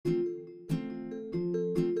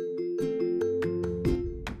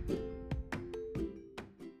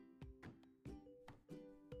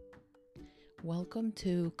Welcome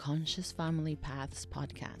to Conscious Family Paths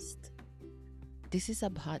podcast. This is a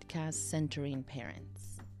podcast centering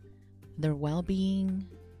parents, their well-being,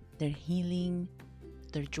 their healing,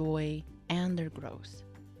 their joy, and their growth.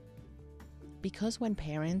 Because when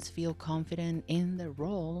parents feel confident in their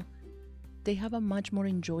role, they have a much more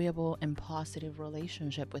enjoyable and positive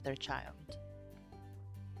relationship with their child.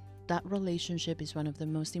 That relationship is one of the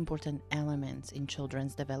most important elements in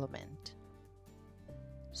children's development.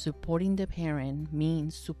 Supporting the parent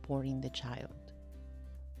means supporting the child.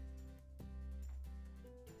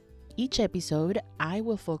 Each episode, I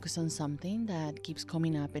will focus on something that keeps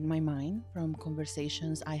coming up in my mind from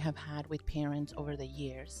conversations I have had with parents over the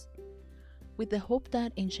years, with the hope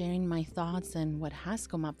that in sharing my thoughts and what has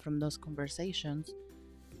come up from those conversations,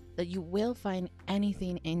 that you will find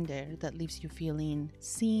anything in there that leaves you feeling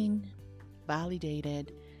seen,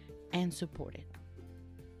 validated, and supported.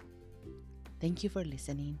 Thank you for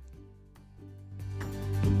listening.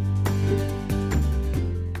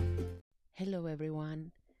 Hello,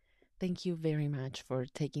 everyone. Thank you very much for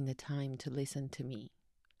taking the time to listen to me.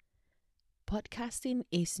 Podcasting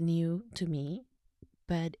is new to me,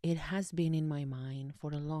 but it has been in my mind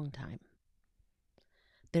for a long time.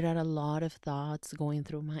 There are a lot of thoughts going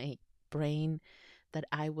through my brain that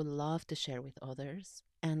I would love to share with others,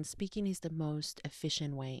 and speaking is the most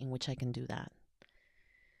efficient way in which I can do that.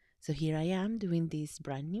 So here I am doing this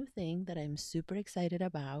brand new thing that I'm super excited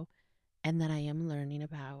about and that I am learning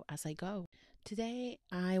about as I go. Today,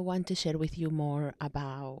 I want to share with you more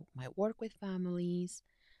about my work with families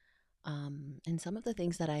and some of the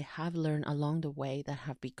things that I have learned along the way that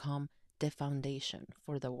have become the foundation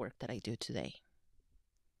for the work that I do today.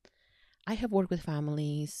 I have worked with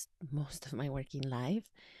families most of my working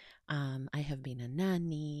life. I have been a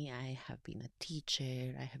nanny, I have been a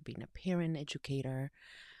teacher, I have been a parent educator,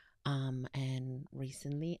 and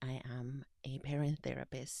recently I am a parent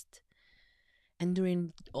therapist. And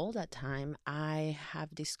during all that time, I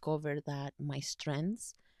have discovered that my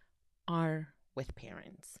strengths are with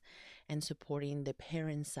parents and supporting the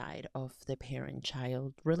parent side of the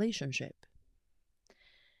parent-child relationship.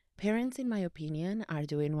 Parents, in my opinion, are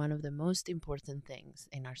doing one of the most important things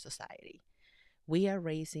in our society. We are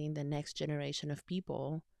raising the next generation of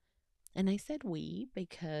people. And I said we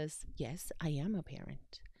because, yes, I am a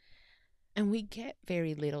parent. And we get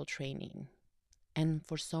very little training. And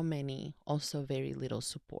for so many, also very little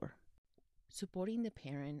support. Supporting the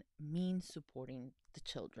parent means supporting the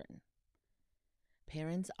children.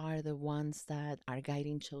 Parents are the ones that are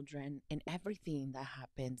guiding children in everything that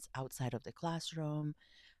happens outside of the classroom.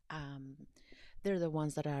 They're the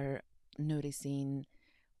ones that are noticing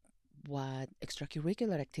what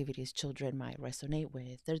extracurricular activities children might resonate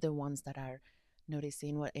with. They're the ones that are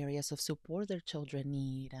noticing what areas of support their children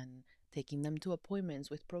need and taking them to appointments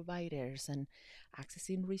with providers and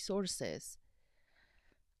accessing resources.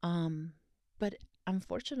 But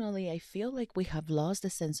unfortunately, I feel like we have lost a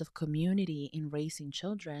sense of community in raising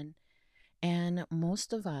children. And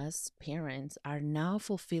most of us parents are now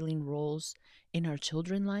fulfilling roles in our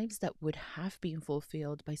children's lives that would have been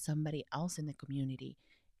fulfilled by somebody else in the community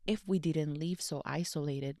if we didn't live so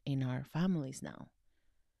isolated in our families now.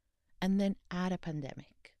 And then add a pandemic.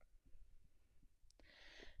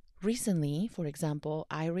 Recently, for example,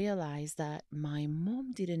 I realized that my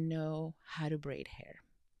mom didn't know how to braid hair.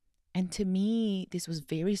 And to me, this was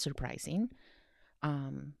very surprising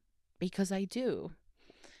because I do.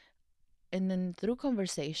 And then through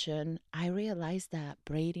conversation, I realized that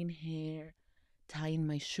braiding hair, tying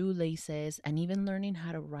my shoelaces, and even learning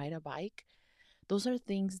how to ride a bike, those are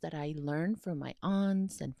things that I learned from my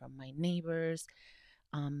aunts and from my neighbors.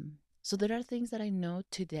 So there are things that I know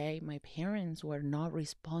today my parents were not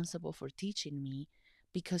responsible for teaching me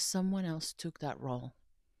because someone else took that role.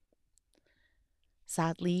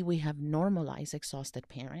 Sadly, we have normalized exhausted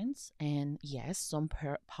parents. And yes, some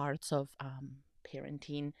parts of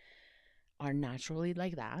parenting are naturally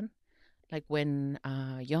like that. Like when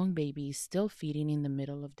a young baby is still feeding in the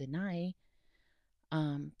middle of the night.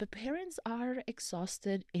 But parents are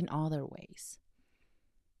exhausted in other ways.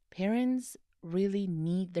 Parents really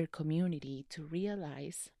need their community to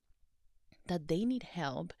realize that they need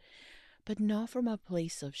help, but not from a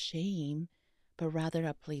place of shame, but rather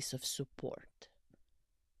a place of support.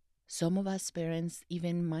 Some of us parents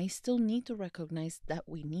even might still need to recognize that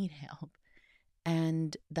we need help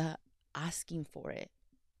and that asking for it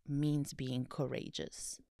means being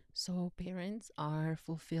courageous. So parents are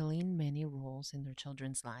fulfilling many roles in their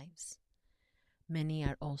children's lives. Many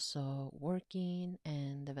are also working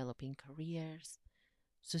and developing careers,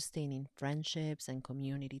 sustaining friendships and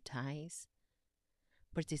community ties,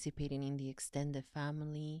 participating in the extended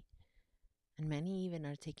family, and many even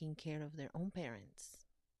are taking care of their own parents.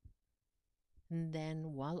 And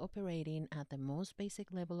then, while operating at the most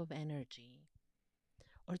basic level of energy,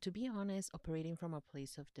 or to be honest, operating from a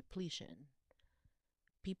place of depletion,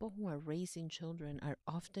 people who are raising children are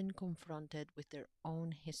often confronted with their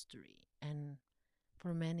own history, and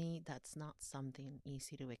for many, that's not something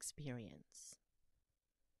easy to experience.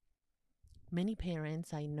 Many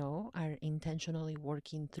parents I know are intentionally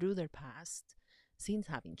working through their past since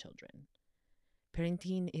having children.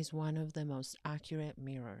 Parenting is one of the most accurate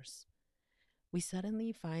mirrors. We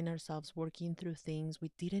suddenly find ourselves working through things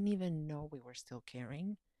we didn't even know we were still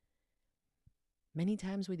carrying. Many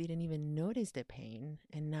times we didn't even notice the pain,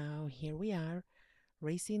 and now here we are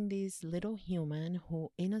raising this little human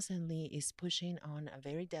who innocently is pushing on a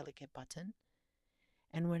very delicate button,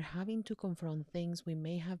 and we're having to confront things we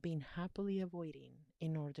may have been happily avoiding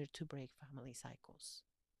in order to break family cycles.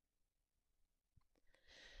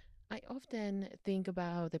 I often think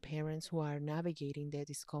about the parents who are navigating the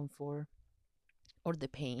discomfort or the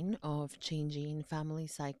pain of changing family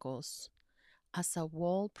cycles as a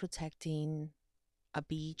wall protecting a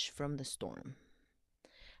beach from the storm.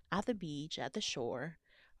 At the beach, at the shore,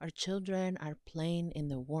 our children are playing in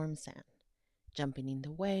the warm sand, jumping in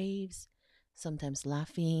the waves, sometimes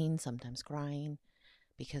laughing, sometimes crying,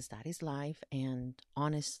 because that is life. And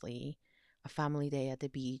honestly, a family day at the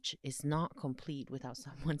beach is not complete without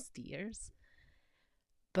someone's tears.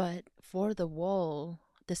 But for the wall,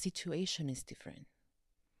 the situation is different.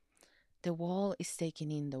 The wall is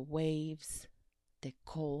taking in the waves, the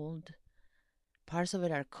cold, parts of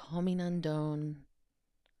it are coming undone.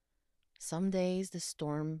 Some days the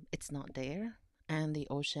storm it's not there and the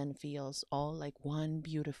ocean feels all like one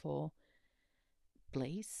beautiful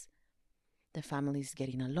place. The family's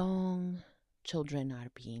getting along, children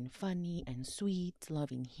are being funny and sweet,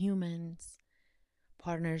 loving humans.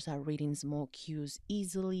 Partners are reading small cues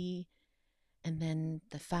easily, and then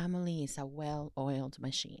the family is a well-oiled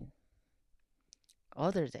machine.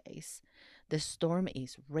 Other days, the storm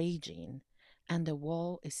is raging and the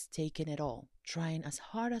wall is taking it all, trying as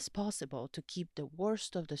hard as possible to keep the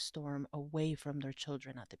worst of the storm away from their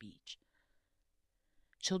children at the beach.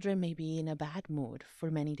 Children may be in a bad mood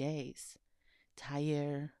for many days,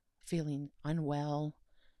 tired, feeling unwell.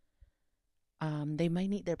 They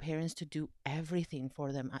might need their parents to do everything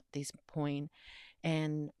for them at this point,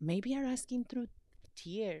 and maybe are asking through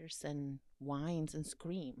tears and whines and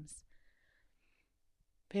screams.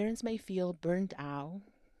 Parents may feel burnt out,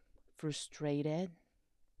 frustrated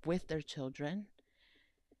with their children,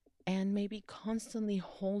 and maybe constantly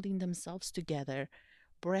holding themselves together,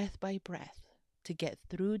 breath by breath, to get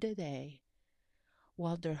through the day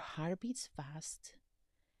while their heart beats fast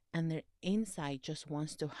and their inside just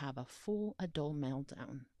wants to have a full adult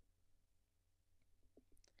meltdown.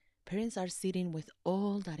 Parents are sitting with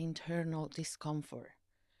all that internal discomfort,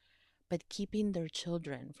 but keeping their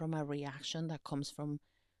children from a reaction that comes from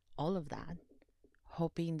all of that,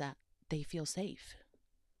 hoping that they feel safe.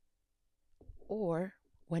 Or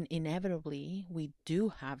when inevitably we do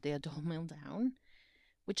have the adult meltdown,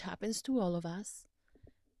 which happens to all of us,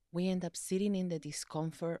 we end up sitting in the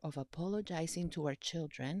discomfort of apologizing to our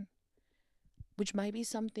children, which might be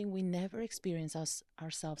something we never experienced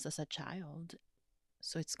ourselves as a child.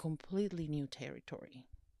 So it's completely new territory.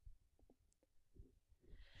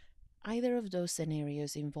 Either of those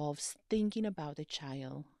scenarios involves thinking about the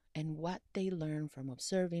child and what they learn from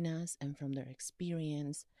observing us and from their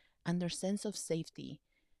experience and their sense of safety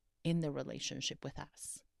in the relationship with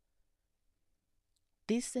us.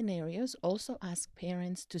 These scenarios also ask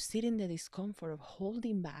parents to sit in the discomfort of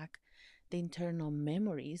holding back the internal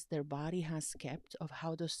memories their body has kept of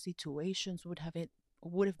how those situations would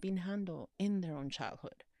have been handled in their own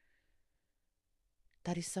childhood.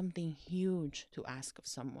 That is something huge to ask of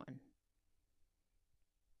someone.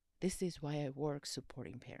 This is why I work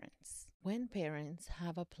supporting parents. When parents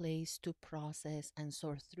have a place to process and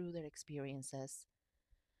sort through their experiences,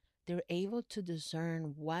 they're able to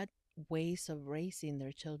discern what ways of raising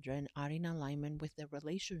their children are in alignment with the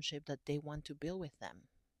relationship that they want to build with them.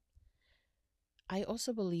 I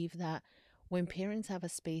also believe that when parents have a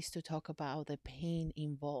space to talk about the pain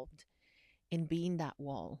involved in being that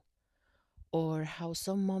wall, or how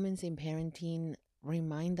some moments in parenting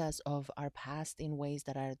remind us of our past in ways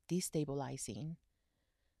that are destabilizing,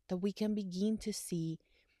 that we can begin to see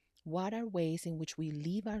what are ways in which we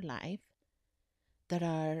live our life that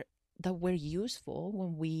are that were useful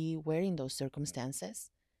when we were in those circumstances,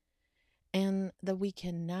 and that we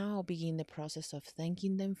can now begin the process of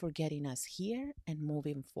thanking them for getting us here and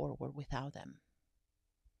moving forward without them.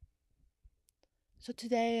 So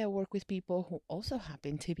today I work with people who also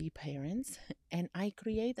happen to be parents, and I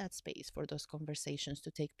create that space for those conversations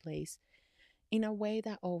to take place in a way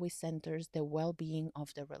that always centers the well being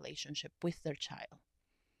of the relationship with their child.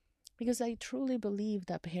 Because I truly believe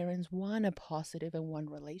that parents want a positive and one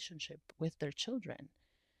relationship with their children,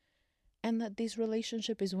 and that this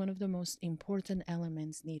relationship is one of the most important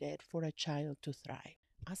elements needed for a child to thrive.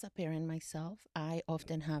 As a parent myself, I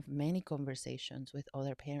often have many conversations with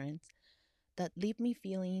other parents that leave me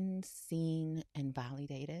feeling seen and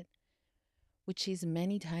validated, which is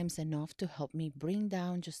many times enough to help me bring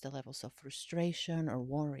down just the levels of frustration or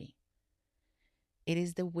worry. It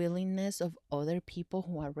is the willingness of other people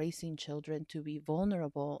who are raising children to be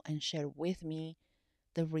vulnerable and share with me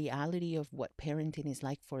the reality of what parenting is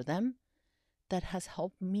like for them that has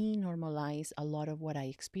helped me normalize a lot of what I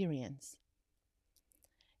experience.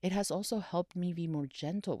 It has also helped me be more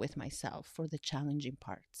gentle with myself for the challenging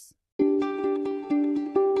parts.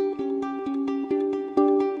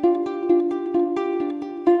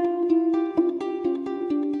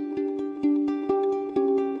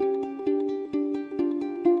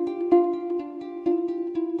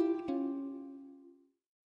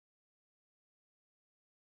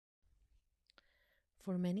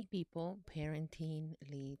 For many people, parenting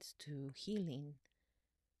leads to healing,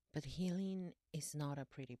 but healing is not a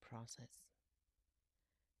pretty process.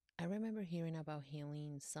 I remember hearing about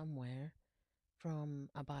healing somewhere from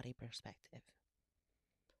a body perspective.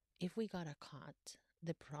 If we got a cut,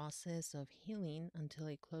 the process of healing until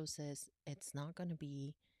it closes, it's not going to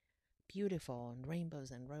be beautiful and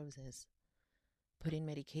rainbows and roses. Putting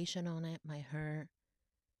medication on it might hurt.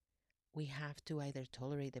 We have to either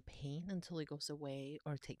tolerate the pain until it goes away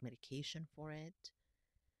or take medication for it.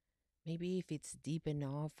 Maybe if it's deep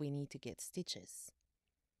enough, we need to get stitches.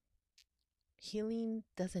 Healing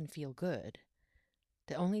doesn't feel good.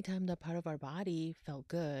 The only time that part of our body felt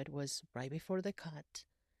good was right before the cut,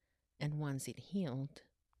 and once it healed.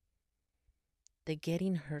 The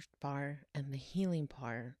getting hurt part and the healing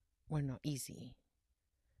part were not easy.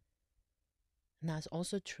 And that's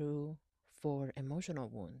also true for emotional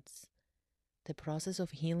wounds. The process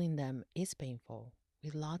of healing them is painful,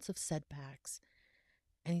 with lots of setbacks,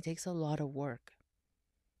 and it takes a lot of work.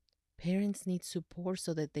 Parents need support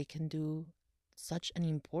so that they can do such an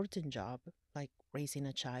important job like raising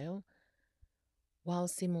a child while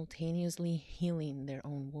simultaneously healing their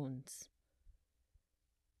own wounds.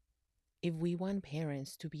 If we want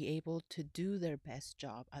parents to be able to do their best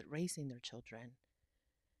job at raising their children,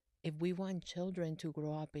 if we want children to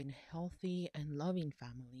grow up in healthy and loving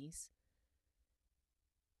families,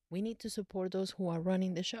 we need to support those who are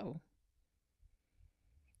running the show.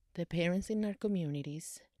 The parents in our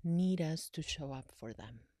communities need us to show up for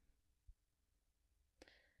them.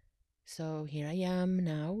 So here I am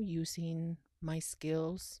now using my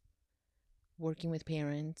skills, working with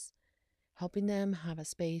parents, helping them have a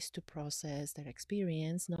space to process their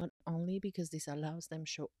experience, not only because this allows them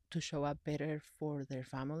to show up better for their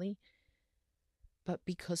family, but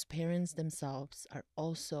because parents themselves are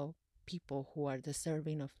also people who are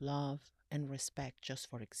deserving of love and respect just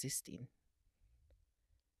for existing.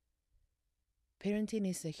 Parenting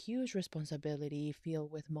is a huge responsibility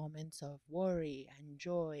filled with moments of worry and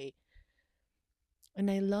joy. And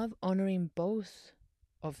I love honoring both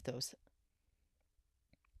of those.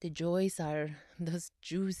 The joys are those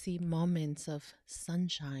juicy moments of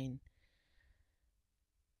sunshine,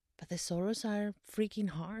 but the sorrows are freaking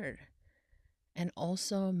hard. And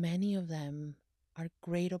also, many of them are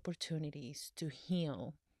great opportunities to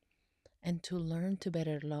heal and to learn to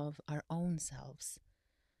better love our own selves.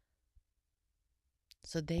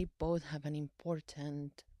 So they both have an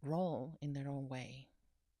important role in their own way.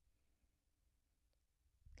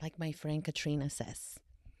 Like my friend Katrina says,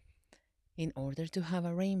 in order to have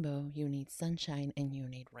a rainbow, you need sunshine and you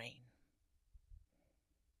need rain.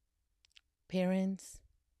 Parents,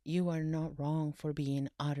 you are not wrong for being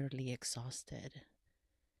utterly exhausted.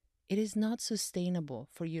 It is not sustainable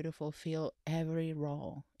for you to fulfill every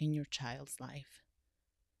role in your child's life.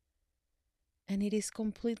 And it is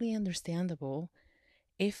completely understandable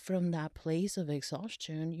if, from that place of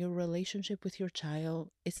exhaustion, your relationship with your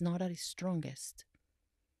child is not at its strongest.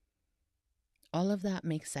 All of that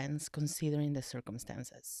makes sense considering the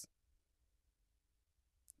circumstances.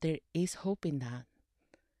 There is hope in that.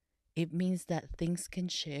 It means that things can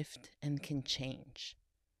shift and can change.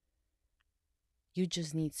 You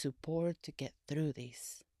just need support to get through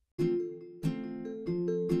this.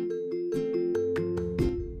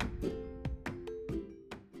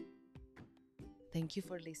 Thank you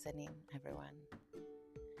for listening, everyone.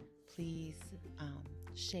 Please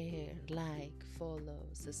share, like, follow,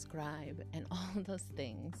 subscribe, and all those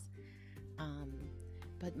things. Um,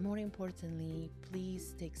 but more importantly,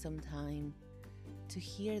 please take some time to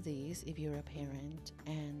hear this if you're a parent.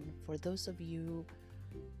 And for those of you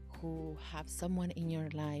who have someone in your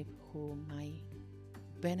life who might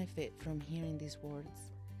benefit from hearing these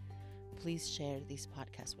words, please share this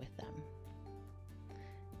podcast with them.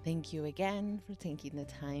 Thank you again for taking the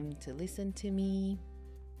time to listen to me,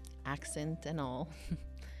 accent and all.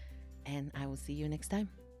 And I will see you next time.